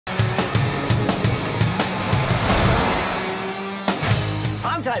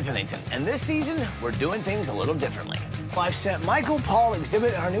I'm Ty Pennington, and this season, we're doing things a little differently. I've sent Michael, Paul,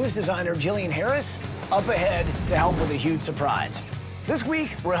 Exhibit, and our newest designer, Jillian Harris, up ahead to help with a huge surprise. This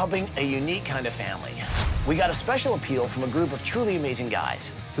week, we're helping a unique kind of family. We got a special appeal from a group of truly amazing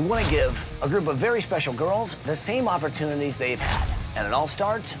guys who want to give a group of very special girls the same opportunities they've had. And it all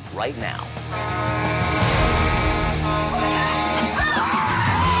starts right now.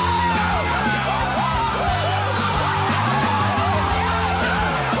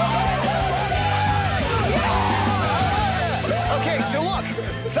 Okay, so look,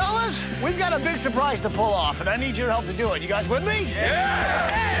 fellas, we've got a big surprise to pull off, and I need your help to do it. You guys with me?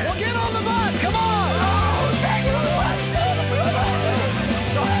 Yeah! Well, get on the bus, come on! Oh, take it on the bus!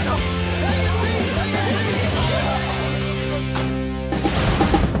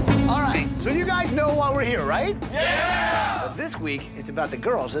 All right, so you guys know why we're here, right? Yeah! But this week, it's about the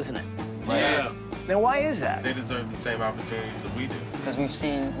girls, isn't it? Yeah. Now, why is that? They deserve the same opportunities that we do. Because we've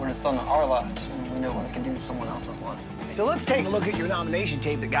seen what it's done in our lives, and we know what it can do to someone else's life. So let's take a look at your nomination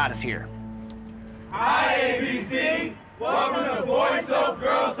tape that got us here. Hi, ABC. Welcome to Boys Hope,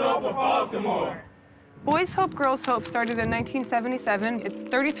 Girls Hope of Baltimore. Boys Hope, Girls Hope started in 1977. It's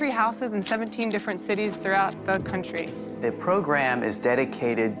 33 houses in 17 different cities throughout the country. The program is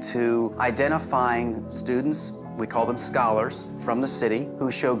dedicated to identifying students, we call them scholars, from the city,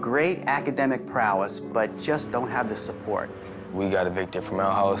 who show great academic prowess, but just don't have the support. We got evicted from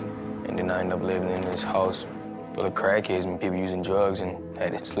our house, and then I ended up living in this house full of crackheads and people using drugs, and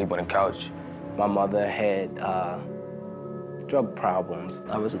had to sleep on the couch. My mother had drug problems.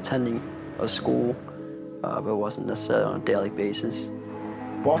 I was attending a school, but it wasn't necessarily on a daily basis.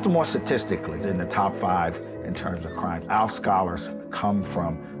 Baltimore statistically is in the top 5 in terms of crime. Our scholars come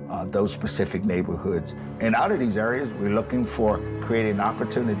from those specific neighborhoods. And out of these areas, we're looking for creating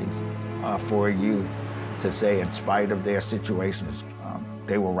opportunities for youth to say, in spite of their situations,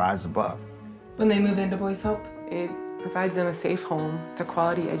 they will rise above. When they move into Boys Hope, it provides them a safe home, a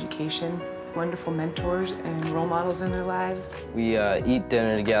quality education, wonderful mentors and role models in their lives. We eat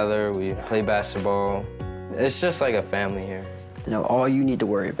dinner together, we play basketball. It's just like a family here. You know, all you need to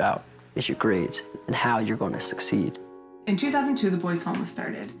worry about is your grades and how you're going to succeed. In 2002, the Boys Home was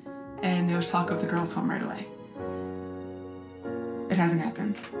started, and there was talk of the Girls Home right away. It hasn't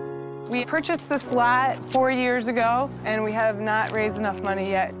happened. We purchased this lot 4 years ago, and we have not raised enough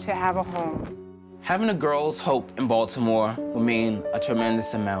money yet to have a home. Having a Girls Hope in Baltimore will mean a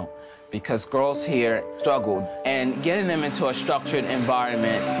tremendous amount because girls here struggled, and getting them into a structured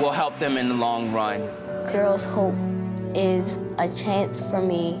environment will help them in the long run. Girls Hope is a chance for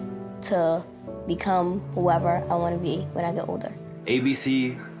me to become whoever I want to be when I get older.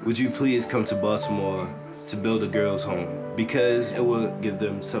 ABC, would you please come to Baltimore to build a girls' home? Because it will give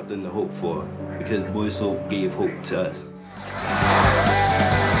them something to hope for, because Boys Hope gave hope to us.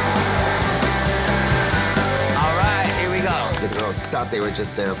 All right, here we go. The girls thought they were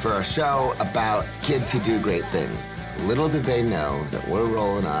just there for a show about kids who do great things. Little did they know that we're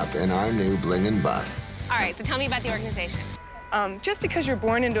rolling up in our new blingin' bus. All right, so tell me about the organization. Just because you're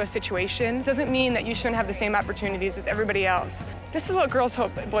born into a situation doesn't mean that you shouldn't have the same opportunities as everybody else. This is what Girls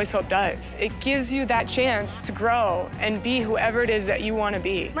Hope, Boys Hope does. It gives you that chance to grow and be whoever it is that you want to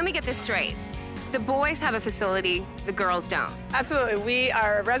be. Let me get this straight. The boys have a facility, the girls don't. Absolutely. We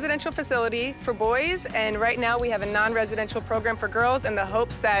are a residential facility for boys, and right now we have a non-residential program for girls in the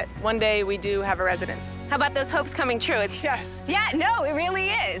hopes that one day we do have a residence. How about those hopes coming true? Yes. Yeah, no, it really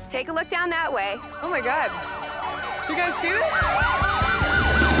is. Take a look down that way. Oh my God. Do you guys see this?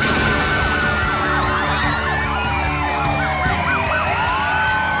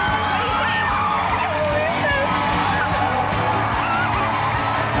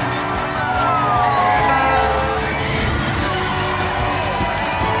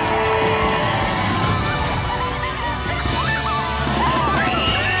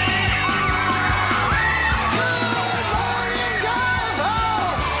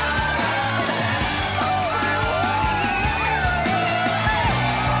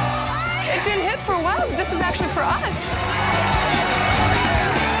 This is actually for us.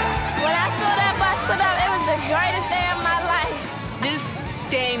 When I saw that bus put up, it was the greatest day of my life. This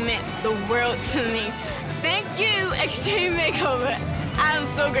day meant the world to me. Thank you, Extreme Makeover. I am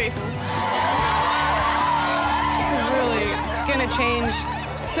so grateful. This is really gonna change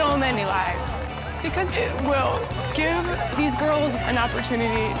so many lives because it will give these girls an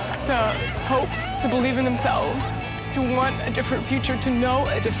opportunity to hope, to believe in themselves, to want a different future, to know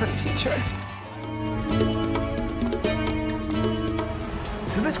a different future.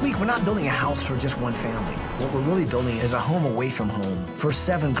 So So this week, we're not building a house for just one family. What we're really building is a home away from home for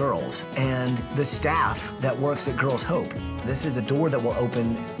 7 girls and the staff that works at Girls Hope. This is a door that will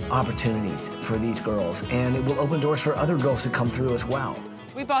open opportunities for these girls, and it will open doors for other girls to come through as well.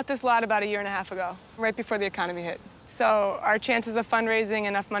 We bought this lot about 1.5 years ago, right before the economy hit. So our chances of fundraising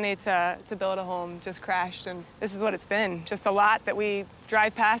enough money to build a home just crashed, and this is what it's been. Just a lot that we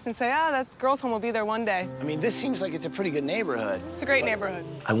drive past and say, oh, that girls' home will be there one day. I mean, this seems like it's a pretty good neighborhood. It's a great neighborhood.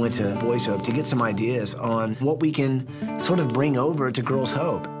 I went to Boys Hope to get some ideas on what we can sort of bring over to Girls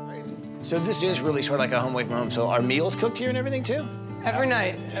Hope. So this is really sort of like a home away from home. So are meals cooked here and everything too? Every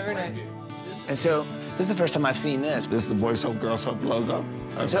night, every night. And so this is the first time I've seen this. This is the Boys Hope, Girls Hope logo.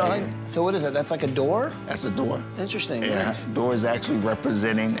 So what is it? That's like a door? That's a door. Interesting. Yeah, door is actually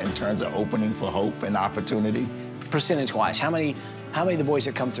representing in terms of opening for hope and opportunity. Percentage-wise, how many of the boys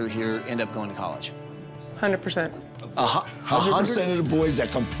that come through here end up going to college? 100%. 100% of the boys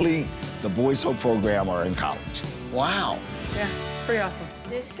that complete the Boys Hope program are in college. Wow. Yeah, pretty awesome.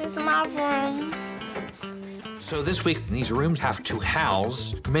 This is my room. So this week, these rooms have to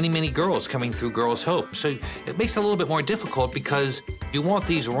house many, many girls coming through Girls Hope. So it makes it a little bit more difficult because you want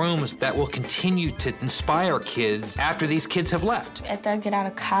these rooms that will continue to inspire kids after these kids have left. After I get out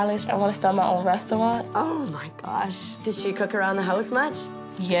of college, I want to start my own restaurant. Oh my gosh. Did she cook around the house much?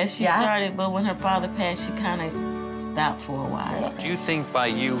 Yes, she started, but when her father passed, she kind of stopped for a while. Do you think by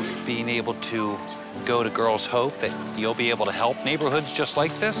you being able to go to Girls Hope that you'll be able to help neighborhoods just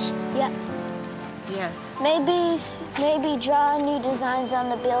like this? Yeah. Yes. Maybe draw new designs on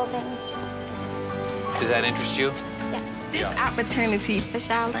the buildings. Does that interest you? This opportunity for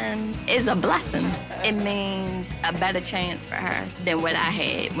Charlene is a blessing. It means a better chance for her than what I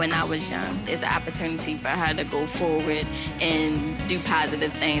had when I was young. It's an opportunity for her to go forward and do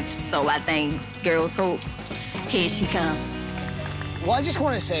positive things. So I think Girls Hope, here she comes. Well, I just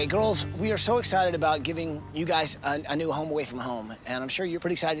want to say, girls, we are so excited about giving you guys a new home away from home. And I'm sure you're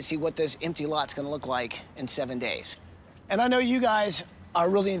pretty excited to see what this empty lot's going to look like in 7 days. And I know you guys are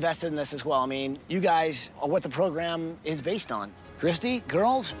really invested in this as well. I mean, you guys are what the program is based on. Christy,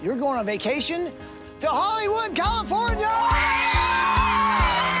 girls, you're going on vacation to Hollywood, California!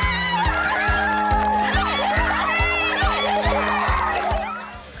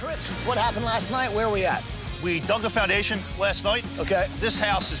 Chris, what happened last night? Where are we at? We dug a foundation last night. Okay. This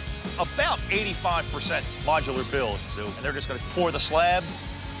house is about 85% modular build, so and they're just gonna pour the slab,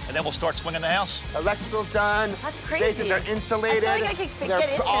 and then we'll start swinging the house. Electrical's done. That's crazy. Basically, they're insulated. I feel like I could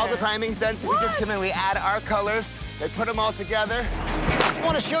get in all there. the priming's done, so we just come in, we add our colors, they put them all together. I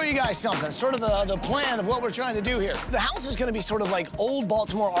want to show you guys something, sort of the plan of what we're trying to do here. The house is going to be sort of like old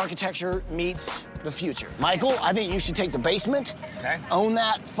Baltimore architecture meets the future. Michael, I think you should take the basement, own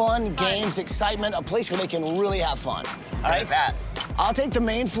that, fun, games, excitement, a place where they can really have fun. All right? That. I'll take the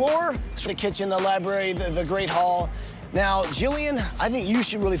main floor, the kitchen, the library, the great hall. Now, Jillian, I think you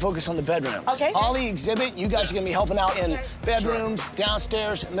should really focus on the bedrooms. Okay. Holly, exhibit, you guys are gonna be helping out in bedrooms,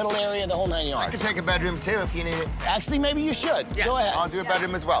 downstairs, middle area, the whole 9 yards. I can take a bedroom too if you need it. Actually, maybe you should. Yeah. Go ahead. I'll do a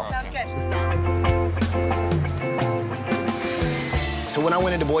bedroom as well. Sounds good. So when I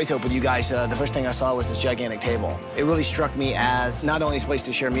went into Boys Hope with you guys, the first thing I saw was this gigantic table. It really struck me as not only a place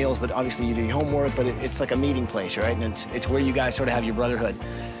to share meals, but obviously you do your homework, but it's like a meeting place, right? And it's where you guys sort of have your brotherhood.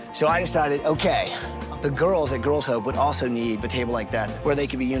 So I decided, okay, the girls at Girls Hope would also need a table like that where they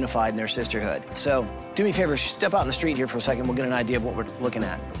could be unified in their sisterhood. So do me a favor, step out in the street here for a second. We'll get an idea of what we're looking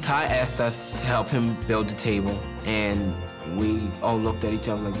at. Ty asked us to help him build the table, and we all looked at each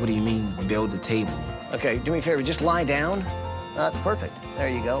other like, what do you mean, build the table? Okay, do me a favor, just lie down. Perfect. There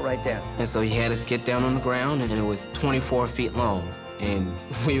you go, right there. And so he had us get down on the ground, and it was 24 feet long. And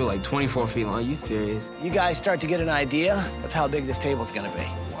we were like, 24 feet long, are you serious? You guys start to get an idea of how big this table's gonna be.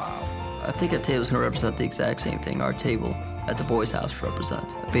 Wow. I think that table's gonna represent the exact same thing our table at the boys' house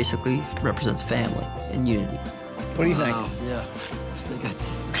represents. It basically represents family and unity. What do you think? Yeah, I think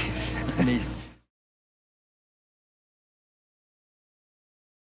that's amazing.